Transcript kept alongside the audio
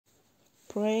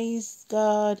Praise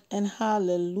God and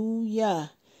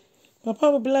hallelujah.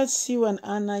 Papa, we bless you and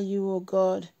honor you, O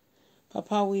God.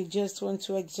 Papa, we just want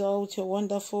to exalt your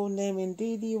wonderful name.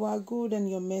 Indeed, you are good and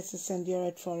your mercies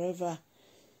endure forever.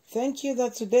 Thank you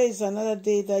that today is another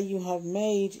day that you have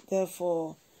made.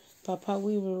 Therefore, Papa,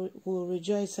 we will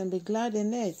rejoice and be glad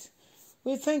in it.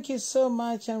 We thank you so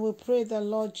much and we pray the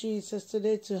Lord Jesus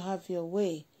today to have your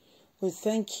way. We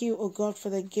thank you, O God, for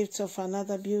the gift of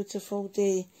another beautiful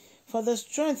day, for the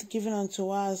strength given unto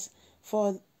us,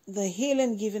 for the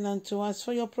healing given unto us,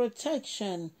 for your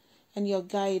protection and your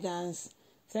guidance.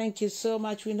 Thank you so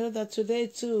much. We know that today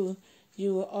too,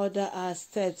 you will order our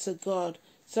steps, O God.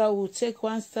 So we'll take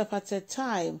one step at a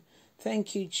time.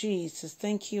 Thank you, Jesus.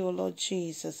 Thank you, O Lord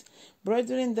Jesus.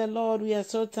 Brethren in the Lord, we are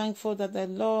so thankful that the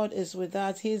Lord is with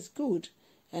us. He is good,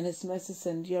 and his mercies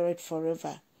endure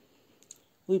forever.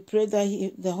 We pray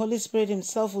that the Holy Spirit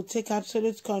himself will take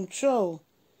absolute control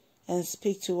and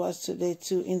speak to us today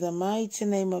too. In the mighty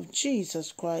name of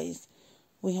Jesus Christ,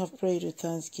 we have prayed with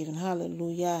thanksgiving.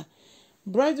 Hallelujah.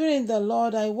 Brethren in the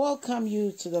Lord, I welcome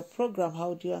you to the program,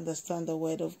 How Do You Understand the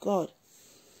Word of God?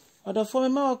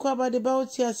 Remember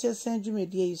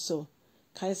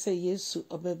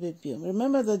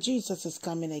that Jesus is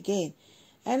coming again,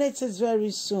 and it is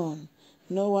very soon.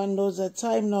 No one knows the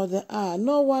time nor the hour.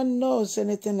 No one knows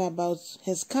anything about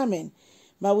his coming,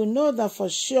 but we know that for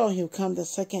sure he'll come the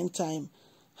second time.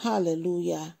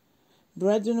 Hallelujah.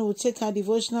 Brethren, we'll take our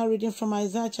devotional reading from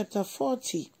Isaiah chapter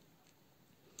 40,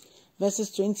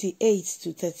 verses 28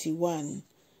 to 31.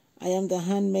 I am the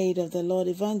handmaid of the Lord,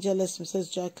 Evangelist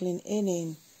Mrs. Jacqueline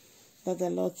Ennin, that the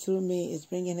Lord through me is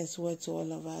bringing his word to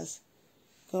all of us.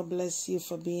 God bless you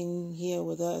for being here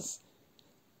with us.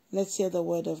 Let's hear the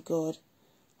word of God.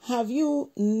 Have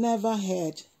you never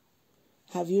heard?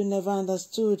 Have you never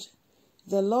understood?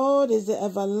 The Lord is the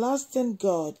everlasting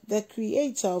God, the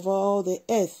creator of all the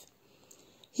earth.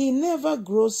 He never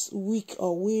grows weak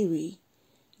or weary.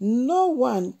 No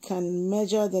one can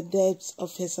measure the depths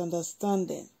of his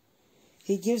understanding.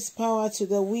 He gives power to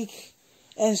the weak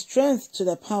and strength to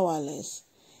the powerless.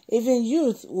 Even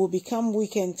youth will become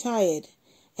weak and tired,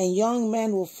 and young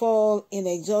men will fall in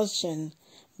exhaustion.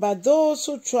 But those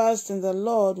who trust in the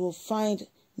Lord will find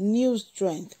new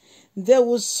strength. They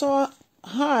will soar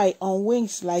high on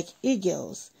wings like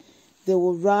eagles. They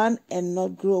will run and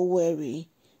not grow weary.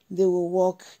 They will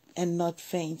walk and not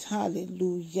faint.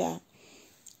 Hallelujah.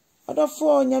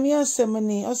 Odofo nyame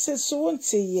asemni ose so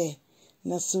wonte ye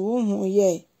na so hu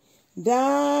ye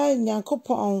da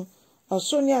nyankopon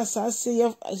oso ni asase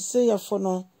ye fo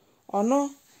no ono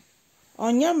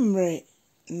onyamre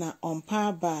na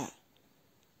ompa ba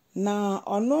na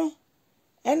ono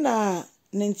ena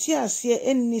nenti ase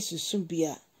enni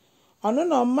susubia ono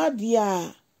na omade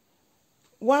a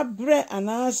wabre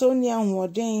anase oni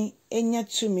ahoden enya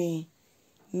tumi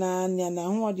na nya na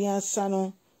ahoden asa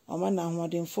no oma na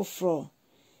ahoden foforo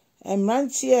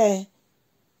emrantie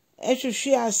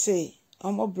ehwehwe ase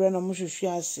omobre no mo hwehwe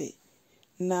ase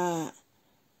na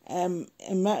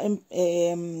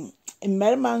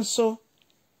mmerima nso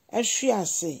ehwe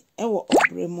ase ewo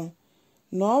obre mu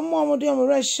na omode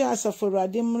omre hye asafo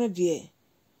Awurade mu de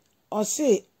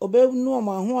ose obenu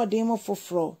omo ahoden mo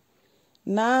foforo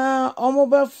na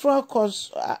omobefro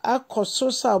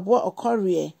akoso sabo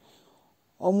okore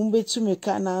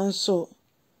omubetumika na nso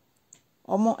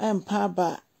omo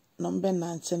empaba nombe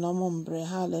nante nombre.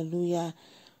 Hallelujah.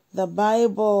 The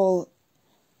Bible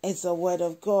is the word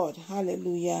of God.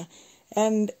 Hallelujah.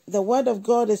 And the word of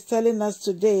God is telling us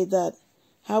today that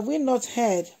have we not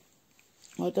heard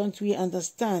or don't we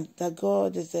understand that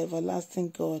God is the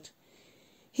everlasting God?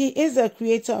 He is the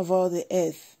creator of all the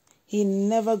earth. He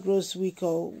never grows weak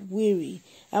or weary.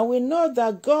 And we know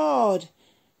that God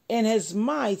in his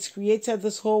might created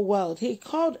this whole world. He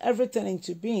called everything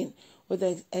into being, with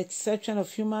the exception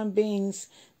of human beings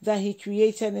that he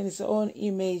created in his own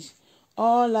image.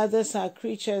 All others are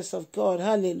creatures of God.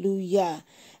 Hallelujah.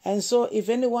 And so if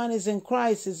anyone is in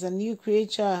Christ, is a new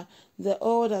creature. The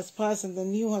old has passed and the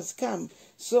new has come.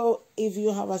 So if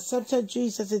you have accepted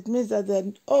Jesus, it means that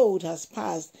the old has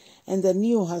passed and the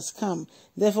new has come.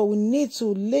 Therefore, we need to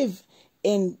live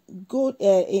in good,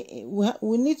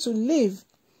 we need to live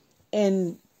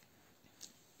in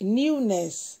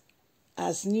newness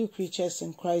as new creatures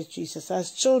in Christ Jesus,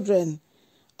 as children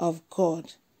of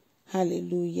God.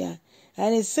 Hallelujah.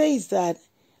 And it says that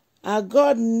our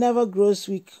God never grows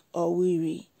weak or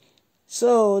weary.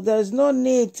 So there's no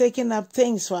need taking up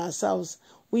things for ourselves.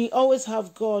 We always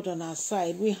have God on our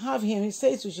side. We have him. He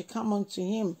says we should come unto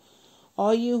him.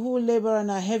 All you who labor and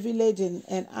are heavy laden,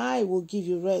 and I will give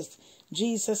you rest.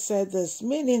 Jesus said this,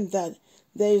 meaning that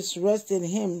there is rest in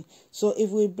him. So if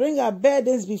we bring our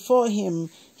burdens before him,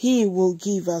 he will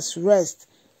give us rest.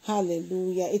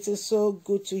 Hallelujah. It is so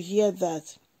good to hear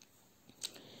that.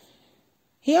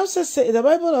 The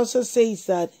Bible also says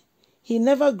that he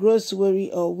never grows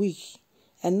weary or weak,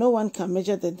 and no one can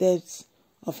measure the depths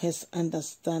of his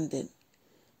understanding.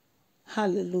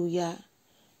 Hallelujah.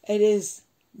 It is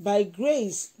by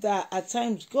grace that at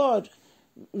times God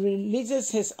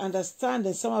releases his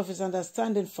understanding, some of his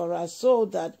understanding for us, so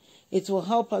that it will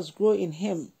help us grow in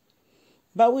him.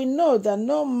 But we know that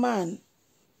no man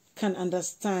can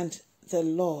understand the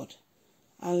Lord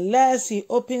unless he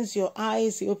opens your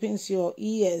eyes, he opens your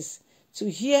ears to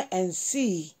hear and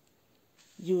see.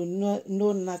 You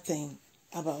know nothing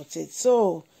about it.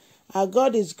 So our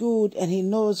God is good, and he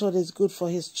knows what is good for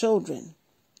his children.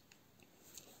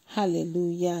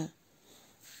 Hallelujah.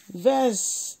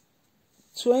 Verse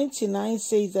 29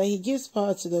 says that he gives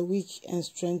power to the weak and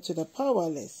strength to the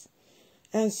powerless.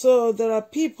 And so there are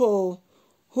people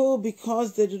who,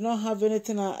 because they do not have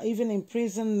anything, are even in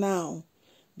prison now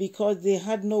because they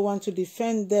had no one to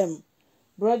defend them.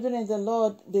 Brethren in the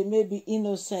Lord, they may be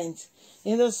innocent.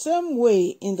 In the same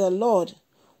way, in the Lord,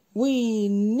 we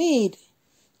need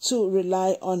to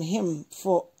rely on him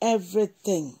for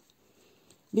everything,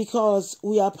 because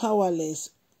we are powerless.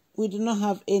 We do not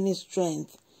have any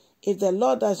strength. If the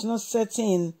Lord does not set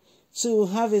in to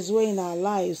have his way in our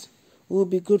lives, we will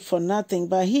be good for nothing.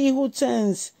 But he who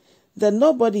turns the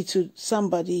nobody to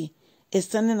somebody is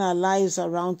turning our lives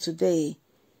around today,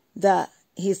 that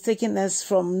he's taking us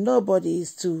from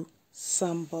nobodies to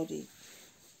somebody.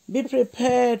 Be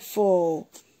prepared for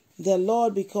the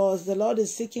Lord, because the Lord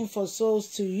is seeking for souls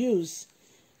to use.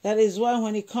 That is why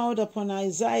when he called upon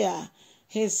Isaiah,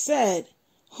 he said,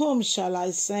 "Whom shall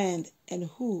I send, and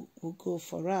who will go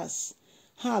for us?"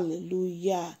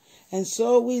 Hallelujah. And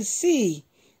so we see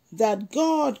that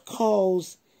God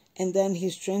calls, and then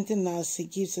he strengthens us, he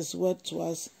gives his word to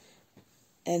us,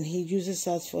 and he uses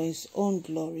us for his own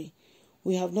glory.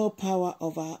 We have no power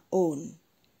of our own.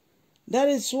 That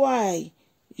is why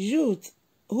youth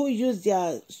who use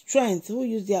their strength, who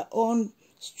use their own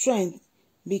strength,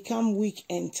 become weak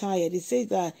and tired. It says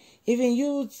that even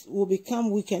youth will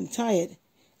become weak and tired,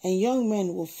 and young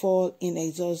men will fall in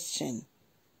exhaustion.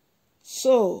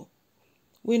 So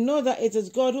we know that it is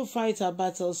God who fights our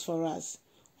battles for us.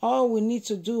 All we need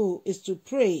to do is to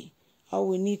pray. All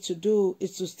we need to do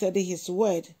is to study his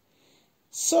word,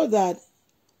 so that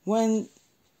when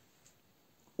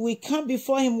we come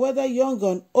before him, whether young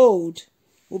or old,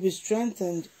 we'll be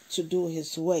strengthened to do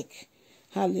his work.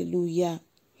 Hallelujah.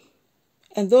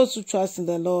 And those who trust in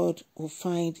the Lord will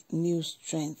find new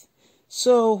strength.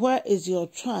 So where is your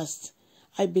trust?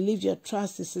 I believe your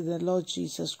trust is in the Lord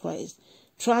Jesus Christ.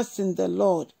 Trust in the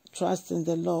Lord. Trust in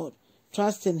the Lord.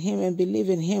 Trust in him and believe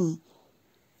in him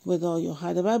with all your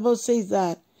heart. The Bible says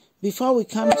that before we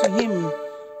come to him,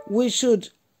 we should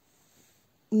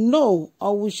know,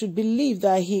 or we should believe,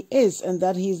 that he is, and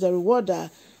that he is the rewarder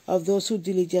of those who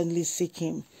diligently seek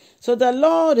him. So the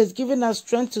Lord is giving us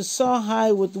strength to soar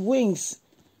high with wings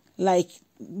like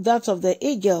that of the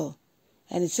eagle.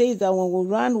 And it says that when we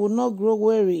run, we will not grow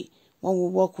weary. When we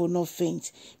walk, we will not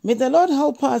faint. May the Lord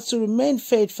help us to remain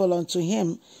faithful unto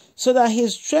him, so that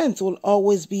his strength will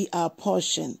always be our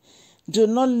portion. Do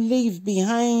not leave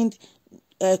behind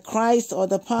Christ or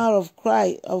the power of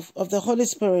Christ, of the Holy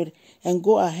Spirit, and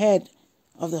go ahead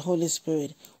of the Holy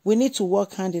Spirit. We need to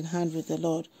walk hand in hand with the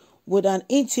Lord, with an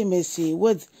intimacy,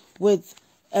 with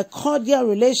a cordial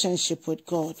relationship with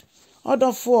God.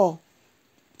 Order 4.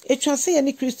 Etwa se ye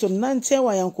ni Kristo nante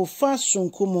wa yankofa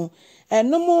sonko mu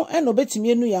enomo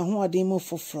enobetimi enu ya ho ade mu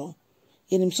foforo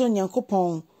yenim so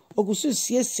Nyankopon ogusu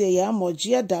siesie ya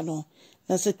amogye da no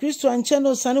na se Kristo anche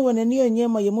no sane wonani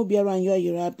onyema yemu biara anyo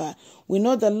yiraba. We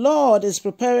know the Lord is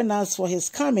preparing us for his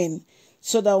coming,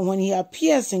 so that when he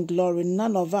appears in glory,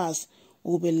 none of us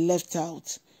will be left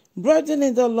out. Brethren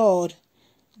in the Lord,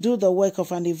 do the work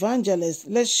of an evangelist.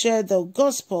 Let's share the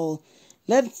gospel.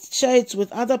 Let's share it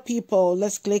with other people.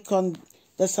 Let's click on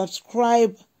the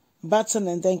subscribe button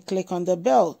and then click on the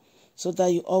bell, so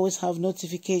that you always have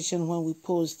notification when we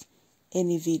post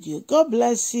any video. God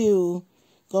bless you.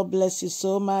 God bless you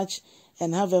so much,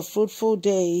 and have a fruitful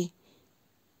day.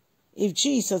 If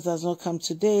Jesus does not come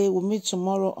today, we'll meet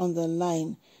tomorrow on the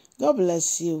line. God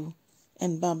bless you,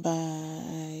 and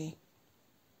bye-bye.